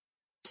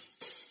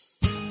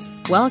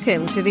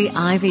Welcome to the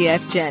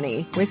IVF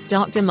Journey with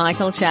Dr.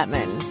 Michael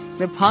Chapman,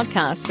 the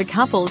podcast for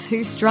couples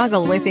who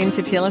struggle with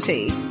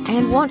infertility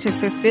and want to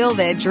fulfill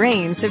their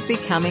dreams of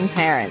becoming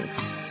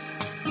parents.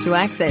 To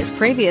access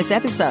previous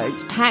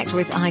episodes packed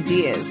with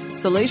ideas,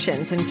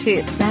 solutions and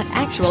tips that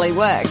actually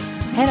work,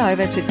 head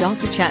over to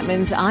Dr.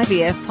 Chapman's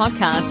IVF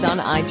podcast on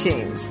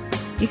iTunes.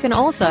 You can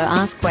also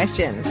ask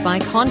questions by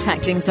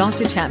contacting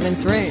Dr.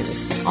 Chapman's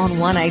rooms on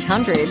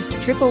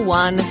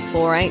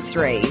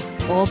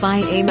 1-800-111-483 or by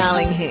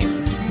emailing him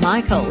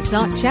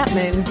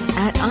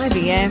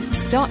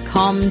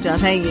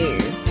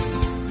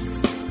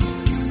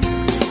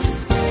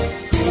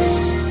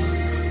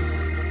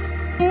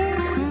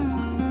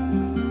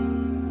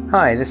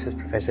Hi, this is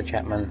Professor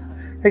Chapman.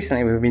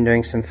 Recently we've been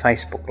doing some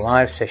Facebook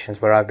Live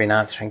sessions where I've been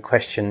answering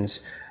questions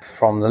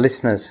from the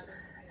listeners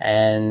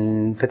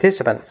and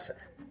participants.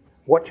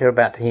 What you're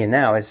about to hear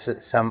now is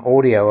some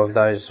audio of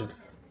those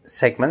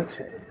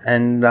segments,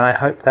 and I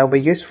hope they'll be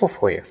useful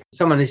for you.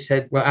 Someone has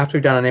said, well, after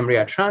we've done an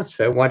embryo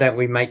transfer, why don't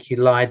we make you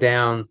lie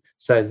down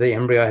so the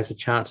embryo has a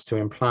chance to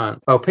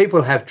implant? Well,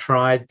 people have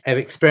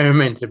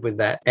experimented with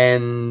that,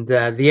 and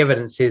the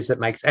evidence is that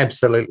makes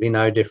absolutely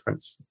no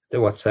difference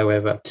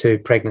whatsoever to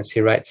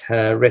pregnancy rates.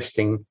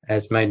 Resting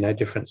has made no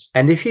difference.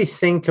 And if you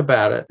think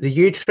about it, the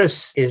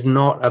uterus is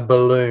not a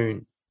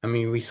balloon. I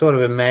mean, we sort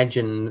of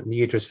imagine the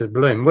uterus as a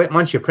balloon.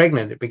 Once you're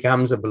pregnant, it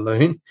becomes a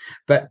balloon.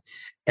 But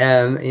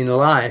in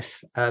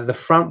life, the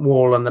front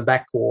wall and the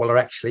back wall are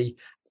actually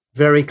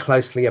very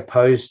closely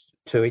opposed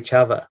to each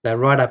other. They're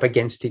right up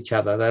against each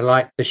other. They're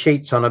like the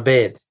sheets on a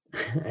bed.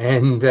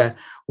 And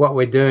what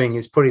we're doing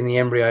is putting the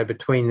embryo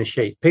between the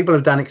sheet. People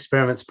have done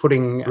experiments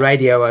putting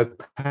radio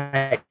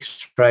opaque,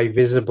 X-ray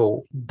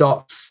visible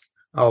dots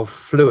of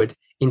fluid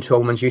into a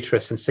woman's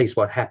uterus and sees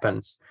what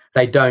happens.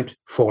 They don't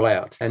fall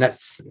out, and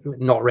that's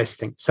not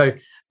resting. So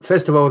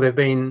first of all, there have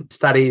been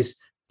studies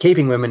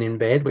keeping women in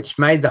bed, which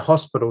made the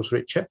hospitals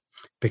richer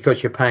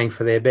because you're paying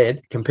for their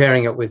bed,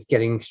 comparing it with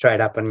getting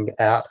straight up and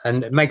out,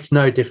 and it makes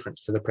no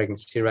difference to the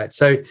pregnancy rate.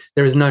 So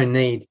there is no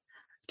need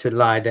to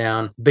lie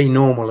down, be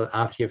normal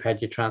after you've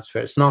had your transfer.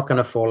 It's not going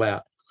to fall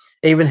out.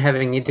 Even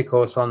having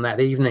intercourse on that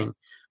evening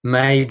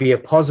may be a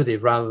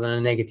positive rather than a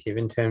negative,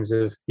 in terms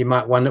of you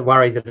might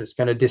worry that it's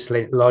going to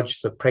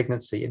dislodge the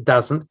pregnancy. It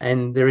doesn't.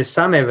 And there is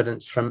some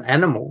evidence from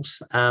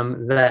animals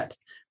that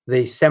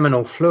the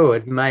seminal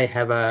fluid may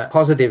have a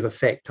positive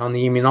effect on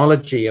the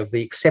immunology of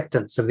the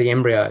acceptance of the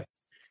embryo.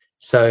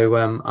 So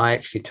I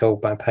actually tell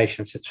my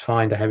patients it's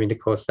fine to have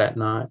intercourse that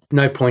night.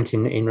 No point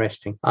in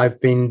resting. I've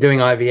been doing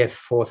IVF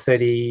for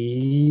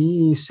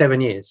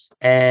 37 years.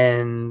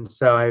 And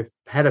so I've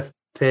had a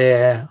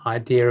fair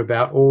idea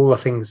about all the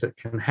things that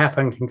can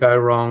go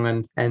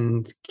wrong,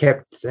 and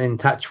kept in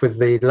touch with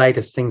the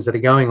latest things that are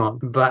going on.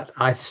 But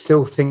I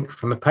still think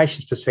from a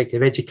patient's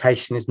perspective,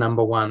 education is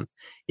number one.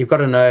 You've got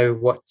to know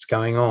what's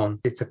going on.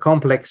 It's a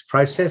complex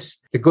process.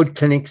 The good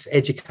clinics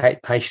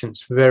educate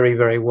patients very,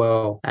 very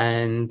well.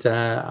 And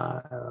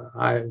so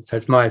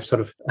it's my sort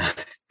of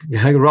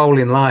role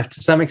in life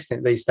to some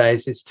extent these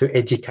days is to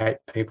educate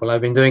people.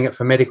 I've been doing it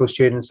for medical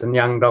students and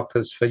young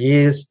doctors for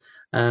years.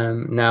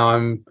 Now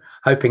I'm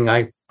hoping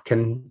I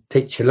can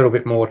teach a little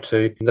bit more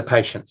to the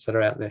patients that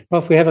are out there.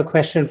 Prof, we have a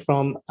question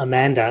from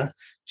Amanda.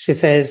 She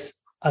says,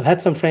 I've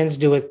had some friends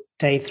do a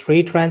day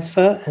 3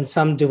 transfer and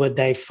some do a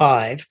day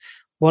 5.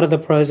 What are the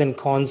pros and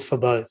cons for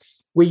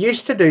both? We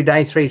used to do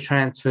day 3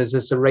 transfers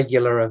as a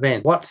regular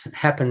event. What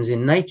happens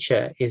in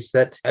nature is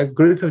that a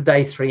group of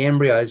day 3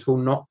 embryos will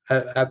not,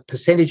 a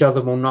percentage of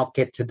them will not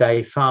get to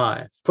day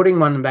 5. Putting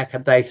one back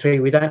at day 3,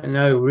 we don't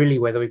know really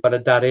whether we've got a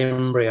dud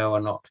embryo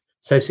or not.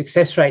 So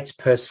success rates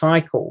per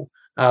cycle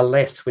are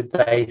less with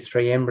day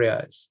 3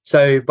 embryos.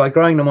 So by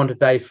growing them onto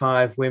day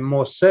 5, we're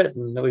more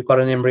certain that we've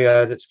got an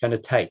embryo that's going to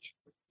take.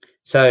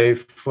 So,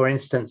 for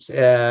instance,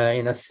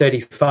 in a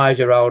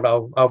 35-year-old,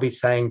 I'll be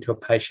saying to a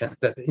patient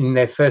that in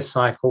their first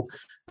cycle,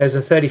 there's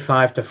a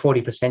 35 to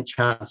 40%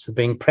 chance of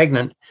being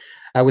pregnant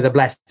with a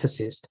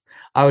blastocyst.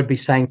 I would be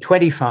saying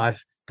 25%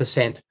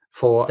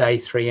 for day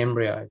 3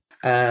 embryo.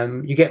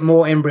 You get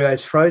more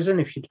embryos frozen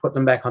if you put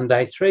them back on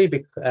day 3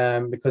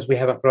 because we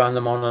haven't grown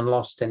them on and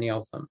lost any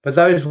of them. But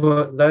those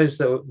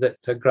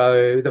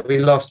that we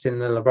lost in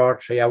the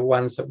laboratory are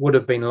ones that would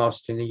have been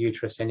lost in the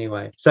uterus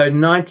anyway. So I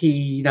think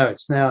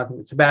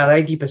it's about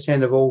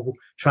 80% of all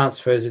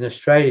transfers in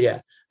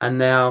Australia are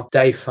now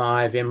day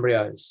 5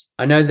 embryos.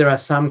 I know there are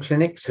some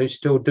clinics who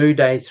still do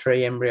day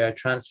 3 embryo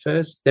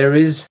transfers. There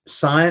is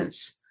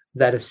science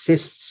that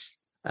assists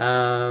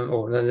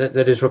or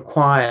that is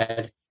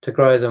required to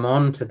grow them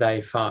on to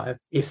day 5.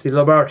 If the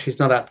laboratory is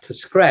not up to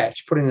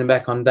scratch, putting them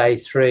back on day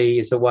 3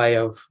 is a way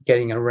of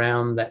getting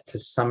around that to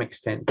some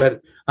extent. But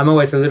I'm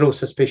always a little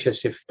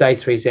suspicious if day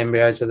 3's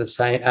embryos are the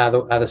same, are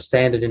the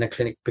standard in a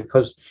clinic,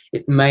 because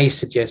it may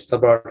suggest the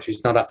laboratory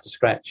is not up to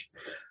scratch.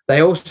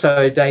 They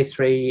also, day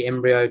 3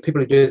 embryo,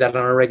 people who do that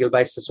on a regular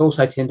basis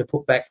also tend to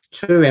put back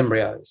 2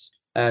 embryos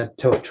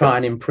to try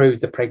and improve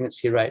the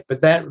pregnancy rate.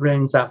 But that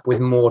ends up with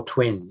more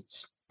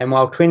twins. And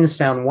while twins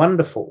sound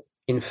wonderful,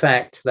 in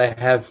fact, they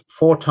have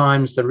 4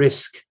 times the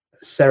risk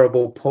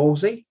cerebral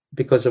palsy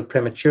because of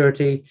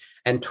prematurity,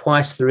 and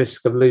twice the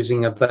risk of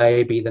losing a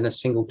baby than a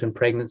singleton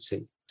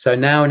pregnancy. So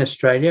now in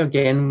Australia,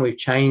 again, we've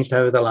changed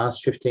over the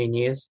last 15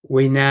 years.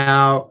 We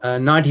now,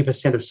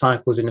 90% of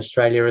cycles in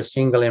Australia are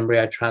single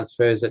embryo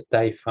transfers at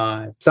day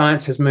 5.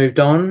 Science has moved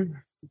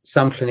on.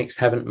 Some clinics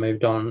haven't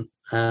moved on.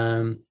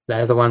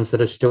 They're the ones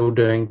that are still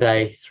doing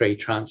day 3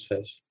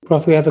 transfers.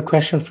 Prof, we have a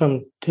question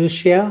from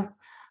Dushia.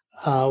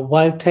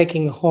 While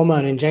taking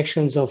hormone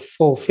injections of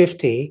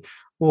 450,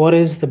 what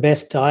is the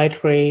best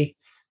dietary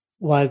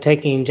while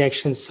taking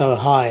injections so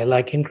high,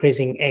 like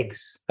increasing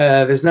eggs?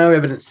 There's no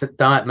evidence that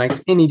diet makes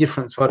any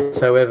difference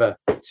whatsoever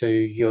to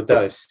your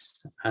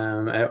dose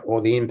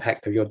or the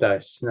impact of your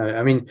dose. No,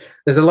 I mean,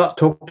 there's a lot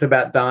talked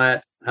about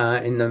diet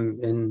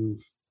in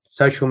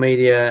social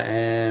media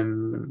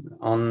and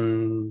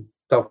on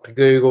Dr.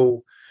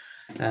 Google,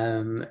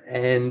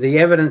 and the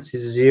evidence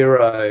is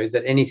zero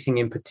that anything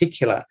in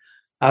particular,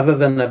 other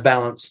than a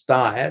balanced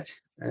diet,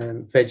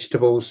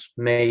 vegetables,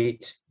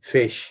 meat,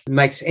 fish,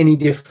 makes any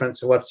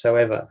difference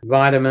whatsoever.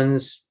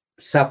 Vitamins,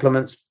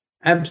 supplements,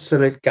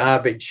 absolute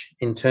garbage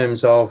in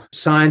terms of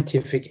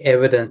scientific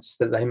evidence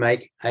that they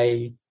make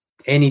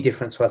any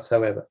difference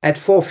whatsoever. At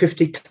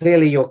 450,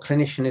 clearly your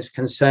clinician is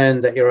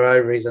concerned that your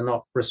ovaries are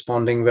not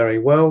responding very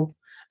well.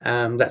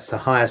 That's the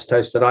highest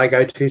dose that I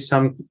go to.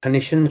 Some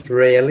clinicians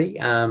rarely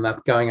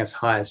are going as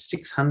high as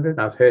 600.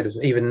 I've heard of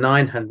even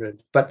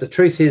 900. But the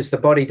truth is the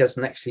body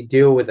doesn't actually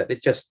deal with it.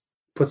 It just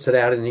puts it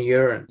out in the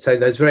urine. So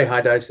those very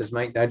high doses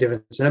make no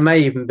difference. And it may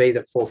even be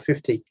that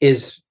 450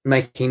 is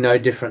making no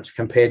difference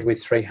compared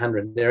with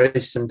 300. There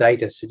is some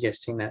data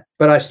suggesting that.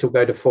 But I still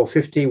go to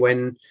 450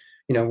 when,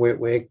 you know,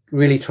 we're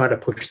really trying to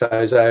push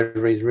those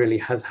ovaries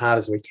really as hard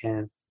as we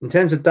can. In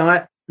terms of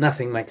diet,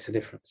 nothing makes a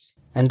difference.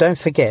 And don't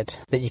forget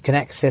that you can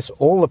access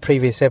all the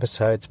previous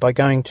episodes by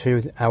going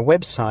to our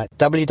website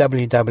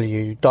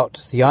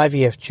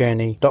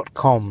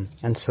www.theivfjourney.com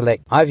and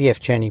select IVF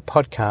Journey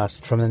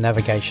podcast from the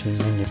navigation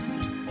menu.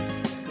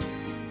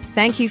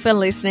 Thank you for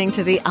listening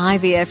to the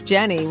IVF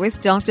Journey with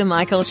Dr.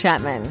 Michael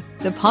Chapman,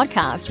 the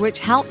podcast which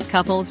helps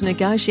couples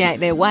negotiate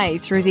their way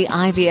through the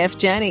IVF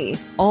journey,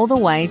 all the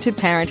way to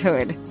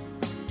parenthood.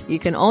 You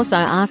can also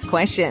ask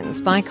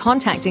questions by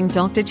contacting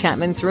Dr.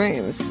 Chapman's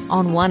rooms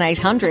on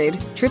 1800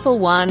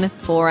 111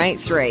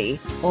 483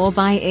 or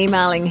by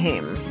emailing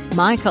him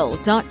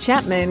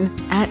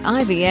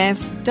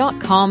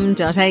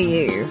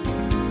michael.chapman@ivf.com.au.